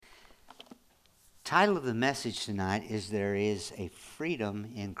title of the message tonight is There is a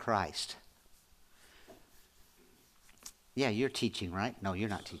Freedom in Christ. Yeah, you're teaching, right? No, you're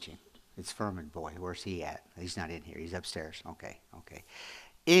not teaching. It's Furman boy. Where's he at? He's not in here. He's upstairs. Okay.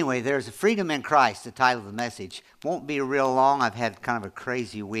 Anyway, there's a freedom in Christ, the title of the message. Won't be real long. I've had kind of a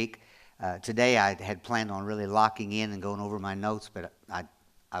crazy week. Today I had planned on really locking in and going over my notes, but I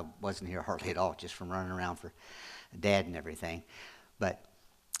wasn't here hardly at all, just from running around for Dad and everything. But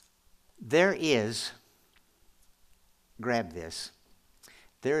there is, grab this,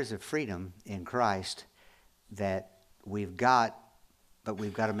 there is a freedom in Christ that we've got, but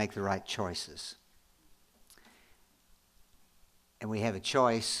we've got to make the right choices. And we have a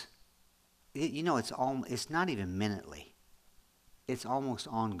choice. You know, it's not even minutely. It's almost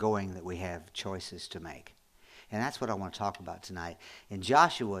ongoing that we have choices to make. And that's what I want to talk about tonight. In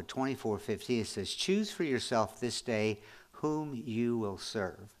Joshua 24:15, it says, "Choose for yourself this day whom you will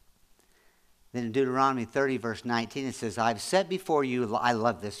serve." Then in Deuteronomy 30, verse 19, it says, "I've set before you," I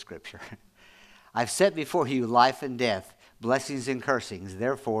love this scripture, "I've set before you life and death, blessings and cursings.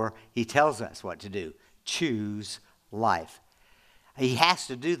 Therefore," he tells us what to do. Choose life. He has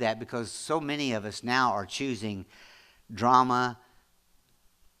to do that because so many of us now are choosing drama,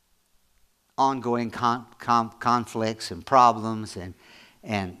 ongoing conflicts and problems,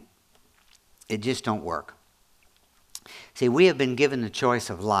 and it just don't work. See, we have been given the choice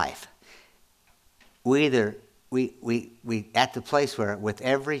of life. We at the place where with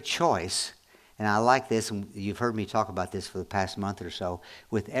every choice, and I like this, and you've heard me talk about this for the past month or so,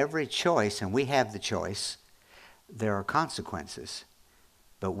 with every choice, and we have the choice, there are consequences.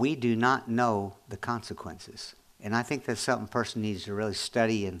 But we do not know the consequences. And I think that's something a person needs to really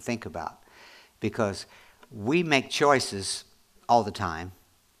study and think about. Because we make choices all the time.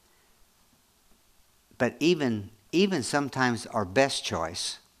 But even sometimes our best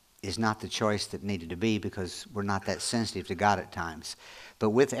choice is not the choice that needed to be, because we're not that sensitive to God at times. But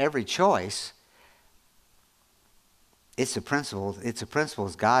with every choice, it's a principle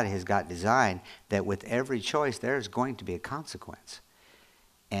as God has got designed, that with every choice there's going to be a consequence.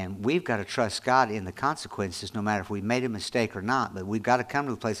 And we've got to trust God in the consequences, no matter if we made a mistake or not. But we've got to come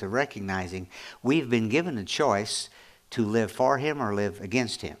to a place of recognizing we've been given a choice to live for Him or live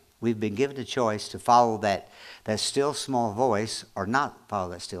against Him. We've been given a choice to follow that still small voice or not follow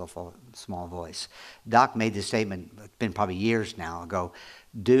that still small voice. Doc made this statement, it's been probably years now ago,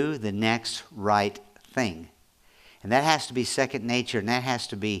 do the next right thing. And that has to be second nature, and that has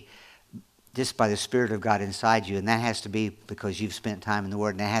to be just by the Spirit of God inside you, and that has to be because you've spent time in the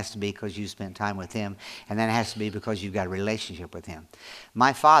Word, and that has to be because you've spent time with Him, and that has to be because you've got a relationship with Him.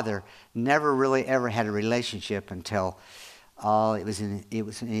 My father never really ever had a relationship until it was in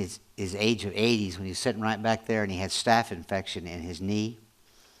his age of 80s, when he was sitting right back there and he had staph infection in his knee,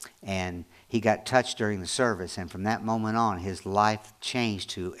 and he got touched during the service, and from that moment on his life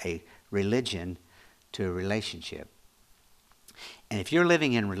changed to a religion to a relationship. And if you're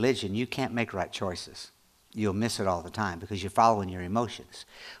living in religion, you can't make right choices. You'll miss it all the time because you're following your emotions.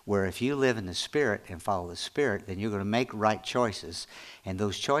 Where if you live in the Spirit and follow the Spirit, then you're going to make right choices. And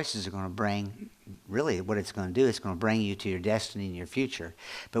those choices are going to bring, really what it's going to do, it's going to bring you to your destiny and your future.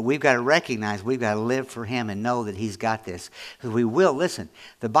 But we've got to recognize we've got to live for Him and know that He's got this. Because we will, listen,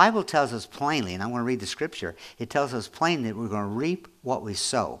 the Bible tells us plainly, and I'm going to read the scripture, it tells us plainly that we're going to reap what we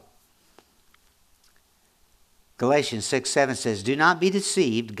sow. Galatians 6:7 says, "Do not be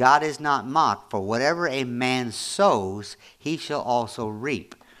deceived, God is not mocked, for whatever a man sows, he shall also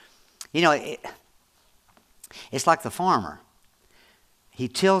reap." You know, it's like the farmer. He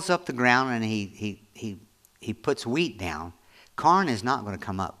tills up the ground and he puts wheat down. Corn is not going to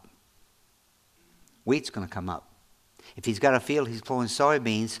come up. Wheat's going to come up. If he's got a field he's planting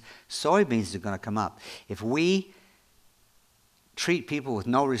soybeans are going to come up. If we treat people with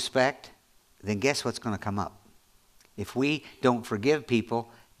no respect, then guess what's going to come up? If we don't forgive people,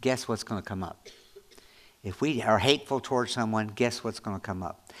 guess what's going to come up? If we are hateful towards someone, guess what's going to come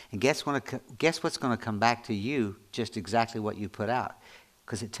up? And guess what's going to come back to you? Just exactly what you put out.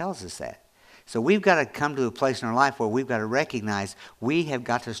 Because it tells us that. So we've got to come to a place in our life where we've got to recognize we have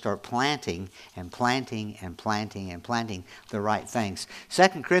got to start planting and planting and planting and planting the right things.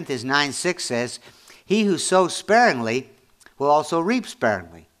 2 Corinthians 9:6 says, "He who sows sparingly will also reap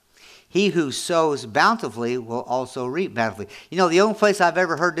sparingly. He who sows bountifully will also reap bountifully." You know, the only place I've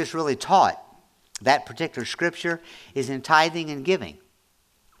ever heard this really taught, that particular scripture, is in tithing and giving.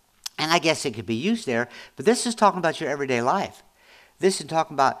 And I guess it could be used there, but this is talking about your everyday life. This is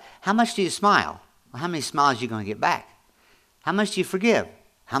talking about how much do you smile? Well, how many smiles are you going to get back? How much do you forgive?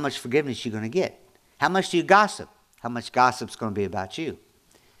 How much forgiveness are you going to get? How much do you gossip? How much gossip's going to be about you?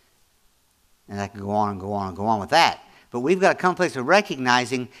 And I can go on and go on and go on with that. But we've got to come to a place of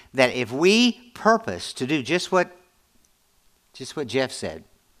recognizing that if we purpose to do just what Jeff said,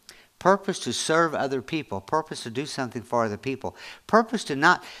 purpose to serve other people, purpose to do something for other people, purpose to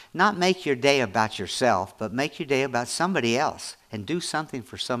not make your day about yourself, but make your day about somebody else and do something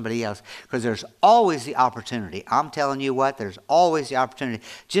for somebody else. Because there's always the opportunity. I'm telling you what, there's always the opportunity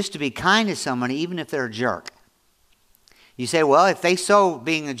just to be kind to somebody, even if they're a jerk. You say, well, if they saw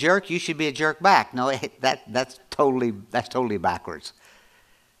being a jerk, you should be a jerk back. No, that's totally backwards.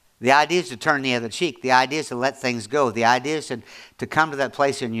 The idea is to turn the other cheek. The idea is to let things go. The idea is to come to that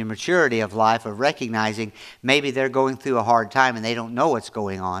place in your maturity of life of recognizing maybe they're going through a hard time and they don't know what's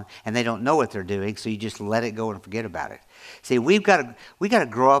going on and they don't know what they're doing, so you just let it go and forget about it. See, we got to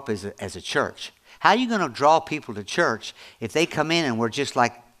grow up as a church. How are you going to draw people to church if they come in and we're just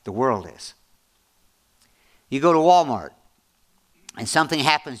like the world is? You go to Walmart and something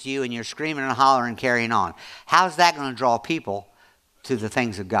happens to you and you're screaming and hollering and carrying on. How's that going to draw people to the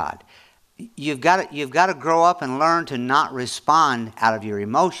things of God? You've got to grow up and learn to not respond out of your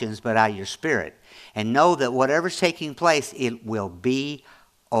emotions, but out of your spirit. And know that whatever's taking place, it will be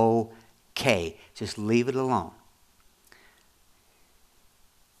okay. Just leave it alone.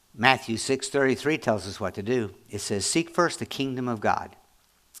 Matthew 6:33 tells us what to do. It says, seek first the kingdom of God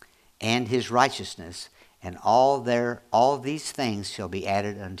and his righteousness, and all these things shall be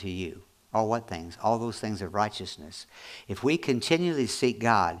added unto you. All what things? All those things of righteousness. If we continually seek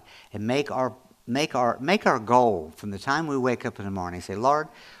God and make our goal from the time we wake up in the morning, say, Lord,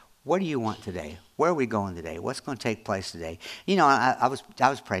 what do you want today? Where are we going today? What's going to take place today? You know, I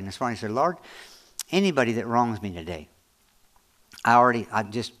was praying this morning. I said, Lord, anybody that wrongs me today, I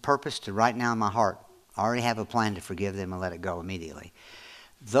just purposed to right now in my heart, I already have a plan to forgive them and let it go immediately.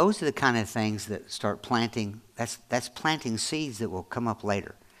 Those are the kind of things that start planting. That's planting seeds that will come up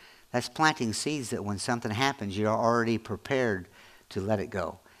later. That's planting seeds that when something happens, you're already prepared to let it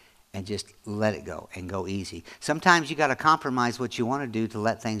go. And just let it go and go easy. Sometimes you got to compromise what you want to do to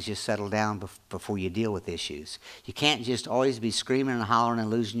let things just settle down before you deal with issues. You can't just always be screaming and hollering and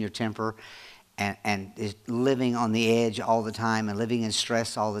losing your temper and living on the edge all the time and living in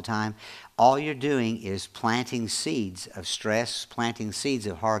stress all the time. All you're doing is planting seeds of stress, planting seeds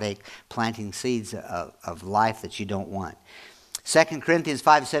of heartache, planting seeds of life that you don't want. 2 Corinthians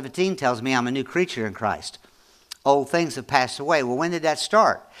 5:17 tells me I'm a new creature in Christ. Old things have passed away. Well, when did that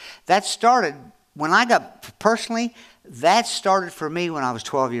start? That started when that started for me when I was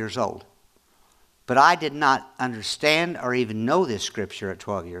 12 years old. But I did not understand or even know this scripture at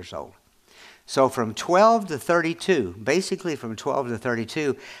 12 years old. So from 12 to 32, basically from 12 to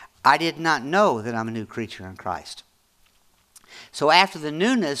 32, I did not know that I'm a new creature in Christ. So after the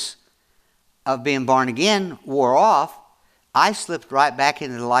newness of being born again wore off, I slipped right back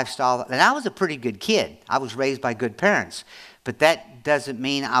into the lifestyle. And I was a pretty good kid. I was raised by good parents. But that doesn't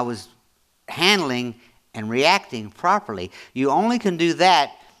mean I was handling and reacting properly. You only can do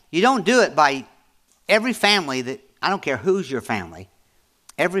that. You don't do it by every family I don't care who's your family.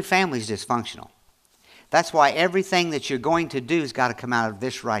 Every family is dysfunctional. That's why everything that you're going to do has got to come out of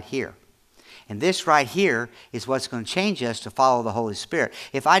this right here. And this right here is what's going to change us to follow the Holy Spirit.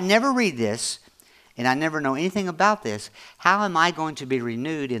 If I never read this, and I never know anything about this, how am I going to be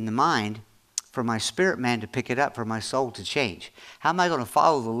renewed in the mind for my spirit man to pick it up, for my soul to change? How am I going to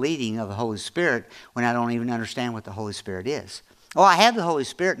follow the leading of the Holy Spirit when I don't even understand what the Holy Spirit is? Oh, I have the Holy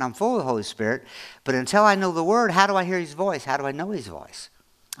Spirit and I'm full of the Holy Spirit, but until I know the Word, how do I hear His voice? How do I know His voice?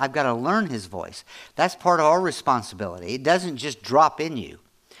 I've got to learn His voice. That's part of our responsibility. It doesn't just drop in you.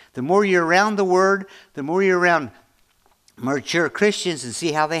 The more you're around the Word, the more you're around mature Christians and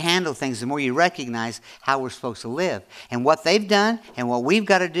see how they handle things, the more you recognize how we're supposed to live. And what they've done and what we've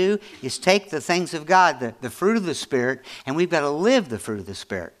got to do is take the things of God, the fruit of the Spirit, and we've got to live the fruit of the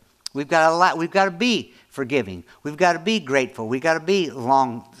Spirit. We've got to be forgiving. We've got to be grateful. We've got to be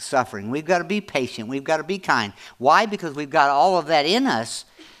long-suffering. We've got to be patient. We've got to be kind. Why? Because we've got all of that in us,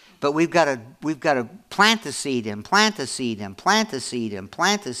 but we've got to plant the seed and plant the seed and plant the seed and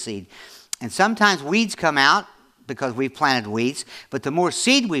plant the seed. And sometimes weeds come out because we've planted weeds. But the more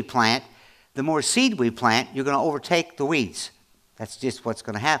seed we plant, you're going to overtake the weeds. That's just what's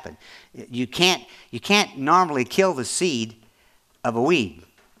going to happen. You can't normally kill the seed of a weed.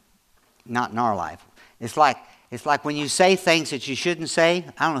 Not in our life. It's like when you say things that you shouldn't say.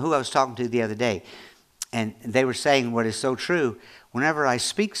 I don't know who I was talking to the other day. And they were saying what is so true. Whenever I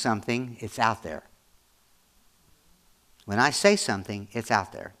speak something, it's out there. When I say something, it's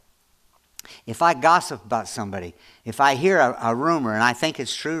out there. If I gossip about somebody, if I hear a rumor and I think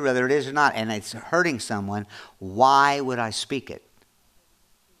it's true, whether it is or not, and it's hurting someone, why would I speak it?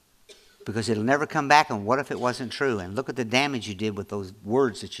 because it'll never come back. And what if it wasn't true? And look at the damage you did with those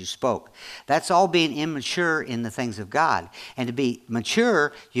words that you spoke. That's all being immature in the things of God. And to be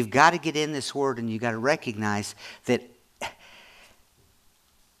mature, you've got to get in this word, and you've got to recognize that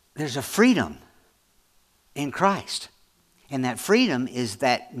there's a freedom in Christ. And that freedom is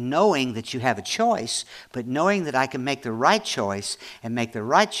that knowing that you have a choice, but knowing that I can make the right choice and make the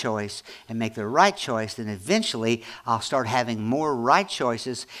right choice and make the right choice, then eventually I'll start having more right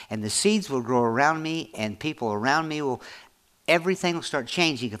choices, and the seeds will grow around me, and people around me will, everything will start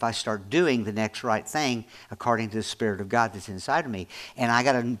changing if I start doing the next right thing according to the Spirit of God that's inside of me. And I've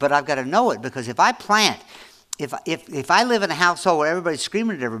got to know it, because if I plant, if I live in a household where everybody's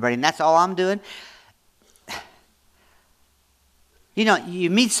screaming at everybody and that's all I'm doing, you know, you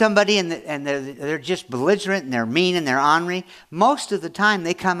meet somebody and they're just belligerent and they're mean and they're ornery. Most of the time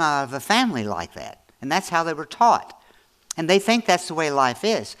they come out of a family like that. And that's how they were taught. And they think that's the way life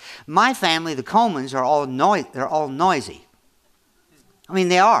is. My family, the Colemans, they're all noisy. I mean,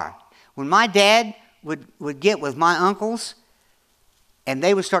 they are. When my dad would get with my uncles and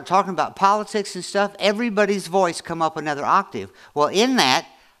they would start talking about politics and stuff, everybody's voice come up another octave. Well, in that,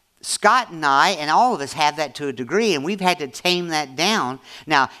 Scott and I, and all of us, have that to a degree, and we've had to tame that down.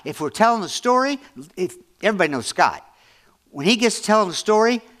 Now, if we're telling a story, everybody knows Scott. When he gets telling a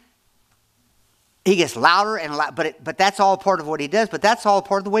story, he gets louder and louder, but that's all part of what he does. But that's all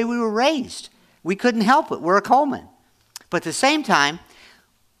part of the way we were raised. We couldn't help it. We're a Coleman. But at the same time,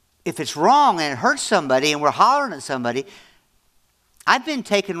 if it's wrong and it hurts somebody and we're hollering at somebody, I've been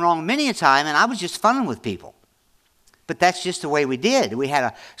taken wrong many a time, and I was just funning with people. But that's just the way we did. We had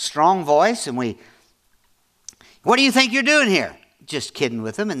a strong voice, and what do you think you're doing here? Just kidding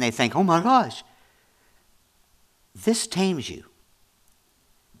with them, and they think, oh my gosh. This tames you.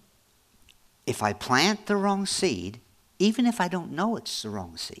 If I plant the wrong seed, even if I don't know it's the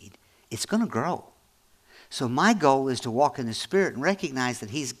wrong seed, it's going to grow. So my goal is to walk in the Spirit and recognize that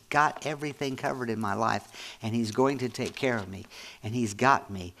He's got everything covered in my life, and He's going to take care of me, and He's got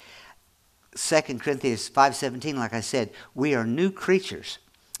me. 2 Corinthians 5:17, like I said, we are new creatures.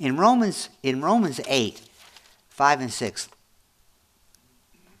 In Romans 8, 5 and 6,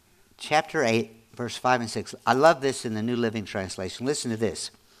 chapter 8, verse 5 and 6, I love this in the New Living Translation. Listen to this.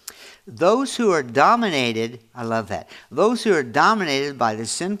 Those who are dominated, I love that, those who are dominated by the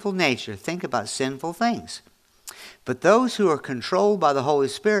sinful nature think about sinful things. But those who are controlled by the Holy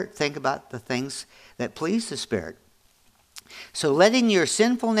Spirit think about the things that please the Spirit. So letting your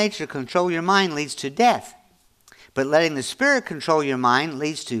sinful nature control your mind leads to death. But letting the Spirit control your mind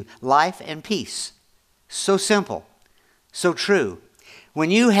leads to life and peace. So simple. So true.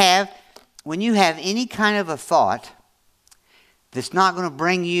 When you have any kind of a thought that's not going to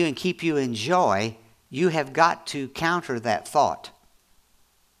bring you and keep you in joy, you have got to counter that thought.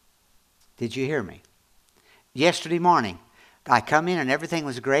 Did you hear me? Yesterday morning, I come in and everything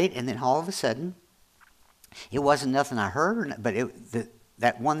was great, and then all of a sudden, it wasn't nothing I heard, but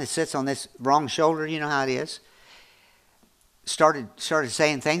that one that sits on this wrong shoulder, you know how it is, started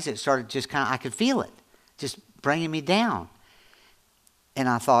saying things that started just kind of, I could feel it, just bringing me down. And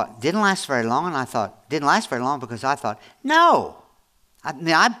I thought, didn't last very long, because I thought, no.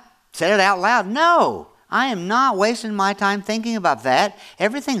 I said it out loud, no. I am not wasting my time thinking about that.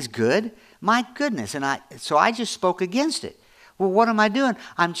 Everything's good. My goodness. So I just spoke against it. Well, what am I doing?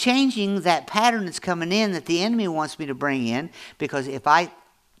 I'm changing that pattern that's coming in that the enemy wants me to bring in, because if I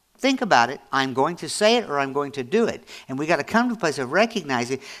think about it, I'm going to say it or I'm going to do it. And we got to come to a place of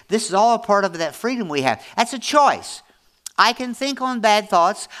recognizing this is all a part of that freedom we have. That's a choice. I can think on bad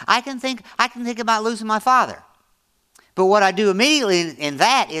thoughts. I can think about losing my father. But what I do immediately in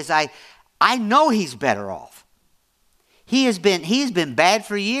that is I know he's better off. He's been bad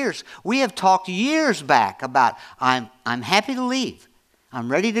for years. We have talked years back about I'm happy to leave.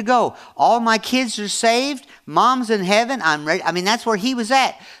 I'm ready to go. All my kids are saved. Mom's in heaven. I'm ready. I mean, that's where he was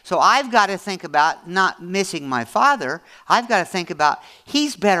at. So I've got to think about not missing my father. I've got to think about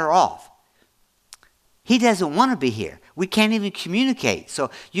he's better off. He doesn't want to be here. We can't even communicate.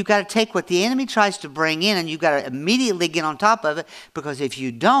 So you've got to take what the enemy tries to bring in, and you've got to immediately get on top of it, because if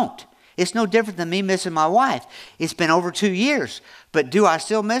you don't, it's no different than me missing my wife. It's been over 2 years. But do I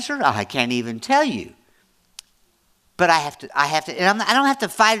still miss her? I can't even tell you. But I have to, and I don't have to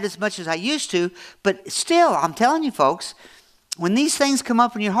fight it as much as I used to, but still, I'm telling you folks, when these things come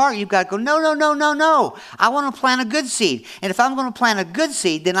up in your heart, you've got to go, no. I want to plant a good seed. And if I'm going to plant a good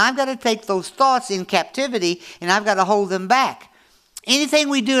seed, then I've got to take those thoughts in captivity, and I've got to hold them back. Anything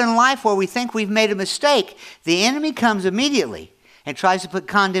we do in life where we think we've made a mistake, the enemy comes immediately and tries to put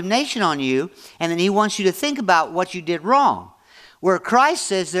condemnation on you, and then he wants you to think about what you did wrong. where Christ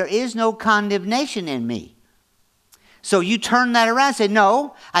says there is no condemnation in me. So you turn that around and say,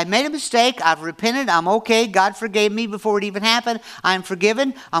 no, I made a mistake. I've repented. I'm okay. God forgave me before it even happened. I'm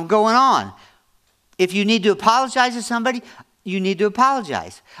forgiven. I'm going on. If you need to apologize to somebody, you need to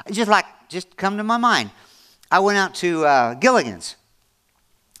apologize. Just come to my mind. I went out to Gilligan's,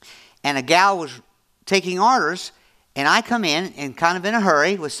 and a gal was taking orders, and I come in and kind of in a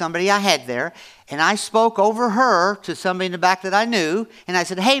hurry with somebody I had there, and I spoke over her to somebody in the back that I knew, and I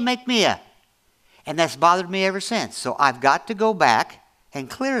said, hey, make me a. And that's bothered me ever since. So I've got to go back and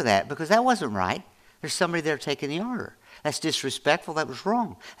clear that, because that wasn't right. There's somebody there taking the order. That's disrespectful. That was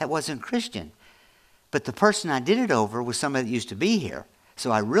wrong. That wasn't Christian. But the person I did it over was somebody that used to be here. So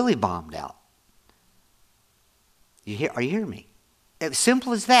I really bombed out. Are you hearing me? It's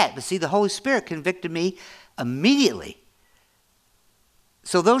simple as that. But see, the Holy Spirit convicted me immediately.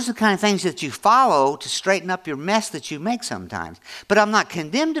 So those are the kind of things that you follow to straighten up your mess that you make sometimes. But I'm not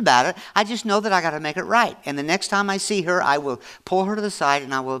condemned about it. I just know that I got to make it right. And the next time I see her, I will pull her to the side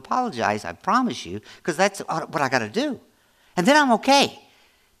and I will apologize. I promise you, because that's what I got to do. And then I'm okay.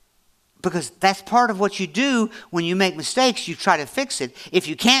 Because that's part of what you do when you make mistakes. You try to fix it. If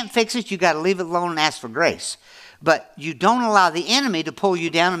you can't fix it, you got to leave it alone and ask for grace. But you don't allow the enemy to pull you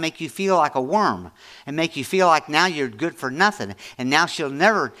down and make you feel like a worm and make you feel like now you're good for nothing. And now she'll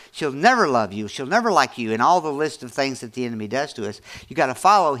never love you. She'll never like you. And all the list of things that the enemy does to us, you got to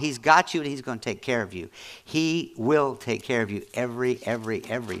follow. He's got you and he's going to take care of you. He will take care of you every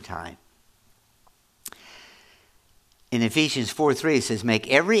time. In Ephesians 4:3 it says, make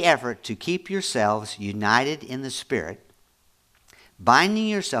every effort to keep yourselves united in the Spirit, binding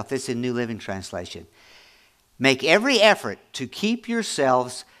yourself. This is in New Living Translation. Make every effort to keep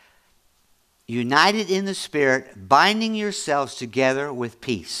yourselves united in the Spirit, binding yourselves together with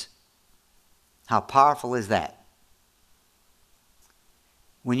peace. How powerful is that?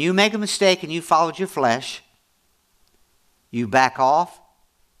 When you make a mistake and you followed your flesh, you back off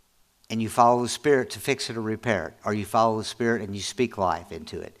and you follow the Spirit to fix it or repair it. Or you follow the Spirit and you speak life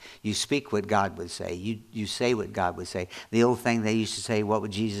into it. You speak what God would say. You say what God would say. The old thing they used to say, what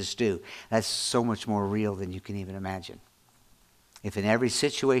would Jesus do? That's so much more real than you can even imagine. If in every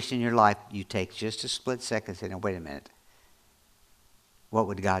situation in your life you take just a split second and say, now wait a minute. What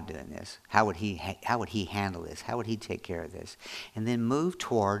would God do in this? How would he handle this? How would he take care of this? And then move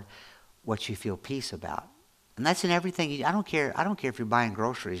toward what you feel peace about. And that's in everything. I don't care if you're buying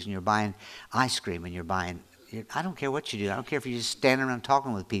groceries and you're buying ice cream and I don't care what you do. I don't care if you're just standing around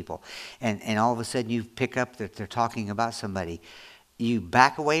talking with people and all of a sudden you pick up that they're talking about somebody. You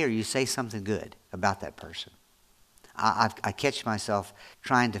back away or you say something good about that person. I catch myself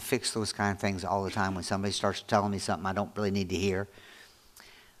trying to fix those kind of things all the time when somebody starts telling me something I don't really need to hear.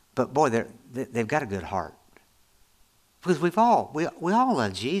 But boy, they've got a good heart. Because we all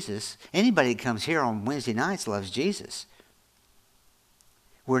love Jesus. Anybody that comes here on Wednesday nights loves Jesus.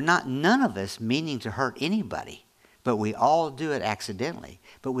 None of us meaning to hurt anybody, but we all do it accidentally.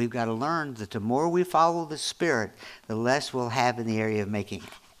 But we've got to learn that the more we follow the Spirit, the less we'll have in the area of making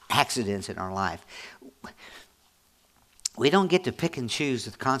accidents in our life. We don't get to pick and choose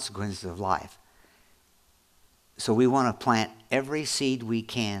the consequences of life. So we want to plant every seed we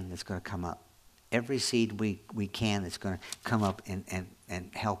can that's going to come up. Every seed we can that's going to come up and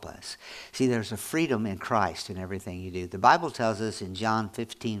help us. See, there's a freedom in Christ in everything you do. The Bible tells us in John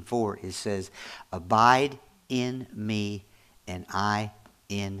 15:4, it says, abide in me and I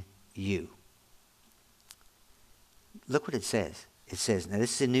in you. Look what it says. It says, now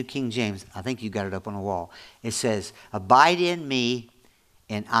this is in New King James. I think you got it up on the wall. It says, abide in me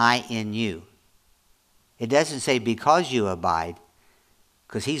and I in you. It doesn't say because you abide,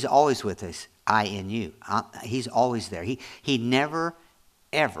 because he's always with us. I in you. He's always there. He never,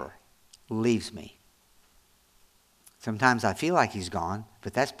 ever leaves me. Sometimes I feel like he's gone,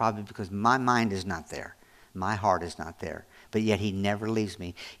 but that's probably because my mind is not there. My heart is not there. But yet he never leaves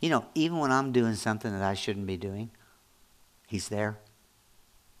me. You know, even when I'm doing something that I shouldn't be doing, he's there.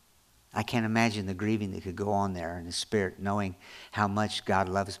 I can't imagine the grieving that could go on there in the Spirit, knowing how much God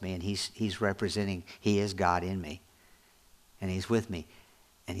loves me and he's representing, he is God in me. And he's with me.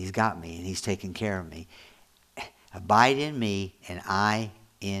 And he's got me, and he's taking care of me. Abide in me, and I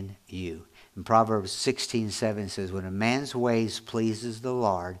in you. In Proverbs 16:7 says, when a man's ways pleases the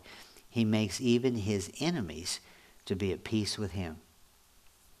Lord, he makes even his enemies to be at peace with him.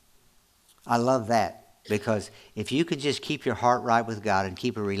 I love that, because if you can just keep your heart right with God and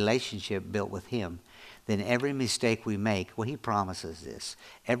keep a relationship built with him, then every mistake we make, well, he promises this.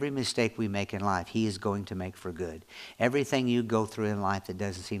 Every mistake we make in life, he is going to make for good. Everything you go through in life that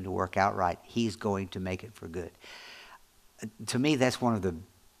doesn't seem to work out right, he's going to make it for good. To me, that's one of the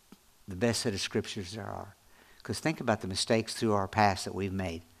best set of scriptures there are. Because think about the mistakes through our past that we've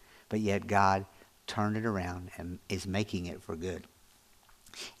made. But yet God turned it around and is making it for good.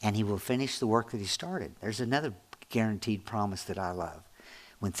 And he will finish the work that he started. There's another guaranteed promise that I love.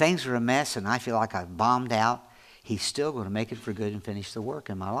 When things are a mess and I feel like I've bombed out, he's still going to make it for good and finish the work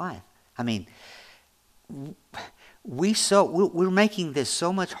in my life. I mean, we're making this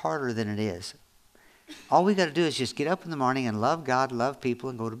so much harder than it is. All we got to do is just get up in the morning and love God, love people,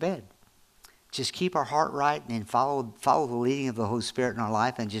 and go to bed. Just keep our heart right and follow the leading of the Holy Spirit in our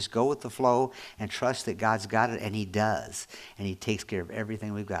life and just go with the flow and trust that God's got it, and he does. And he takes care of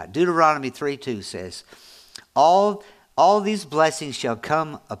everything we've got. Deuteronomy 3:2 says, All these blessings shall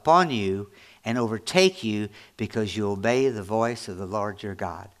come upon you and overtake you because you obey the voice of the Lord your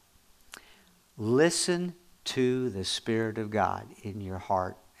God. Listen to the Spirit of God in your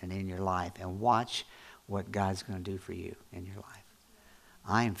heart and in your life and watch what God's going to do for you in your life.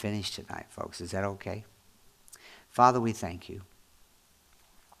 I am finished tonight, folks. Is that okay? Father, we thank you.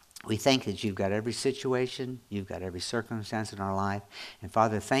 We thank that you've got every situation, you've got every circumstance in our life. And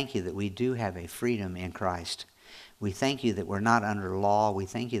Father, thank you that we do have a freedom in Christ. We thank you that we're not under law. We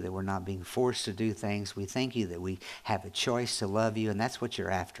thank you that we're not being forced to do things. We thank you that we have a choice to love you, and that's what you're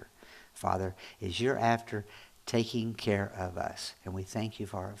after, Father, is you're after taking care of us. And we thank you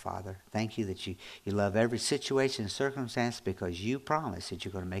for it, Father. Thank you that you love every situation and circumstance because you promise that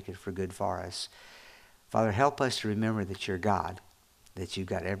you're going to make it for good for us. Father, help us to remember that you're God, that you've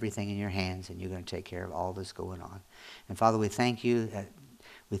got everything in your hands and you're going to take care of all that's going on. And Father, we thank you that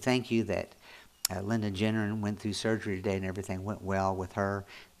Linda Jenner went through surgery today and everything went well with her.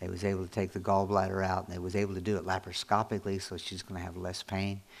 They was able to take the gallbladder out and they was able to do it laparoscopically, so she's going to have less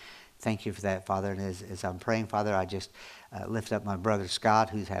pain. Thank you for that, Father. And as I'm praying, Father, I just lift up my brother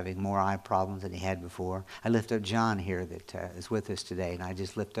Scott, who's having more eye problems than he had before. I lift up John here that is with us today, and I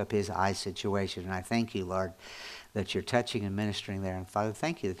just lift up his eye situation. And I thank you, Lord, that you're touching and ministering there. And Father,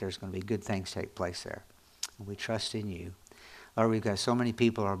 thank you that there's going to be good things take place there. And we trust in you. Lord, we've got so many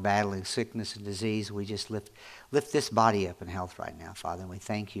people who are battling sickness and disease. We just lift this body up in health right now, Father. And we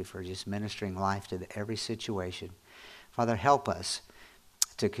thank you for just ministering life to every situation. Father, help us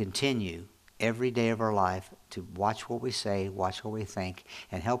to continue every day of our life to watch what we say, watch what we think,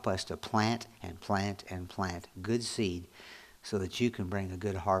 and help us to plant and plant and plant good seed so that you can bring a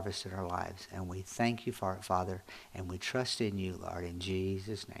good harvest in our lives. And we thank you for it, Father, and we trust in you, Lord, in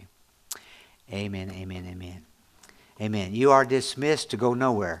Jesus' name. Amen, amen, amen. Amen. You are dismissed to go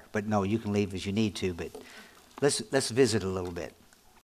nowhere, but no, you can leave as you need to, but let's visit a little bit.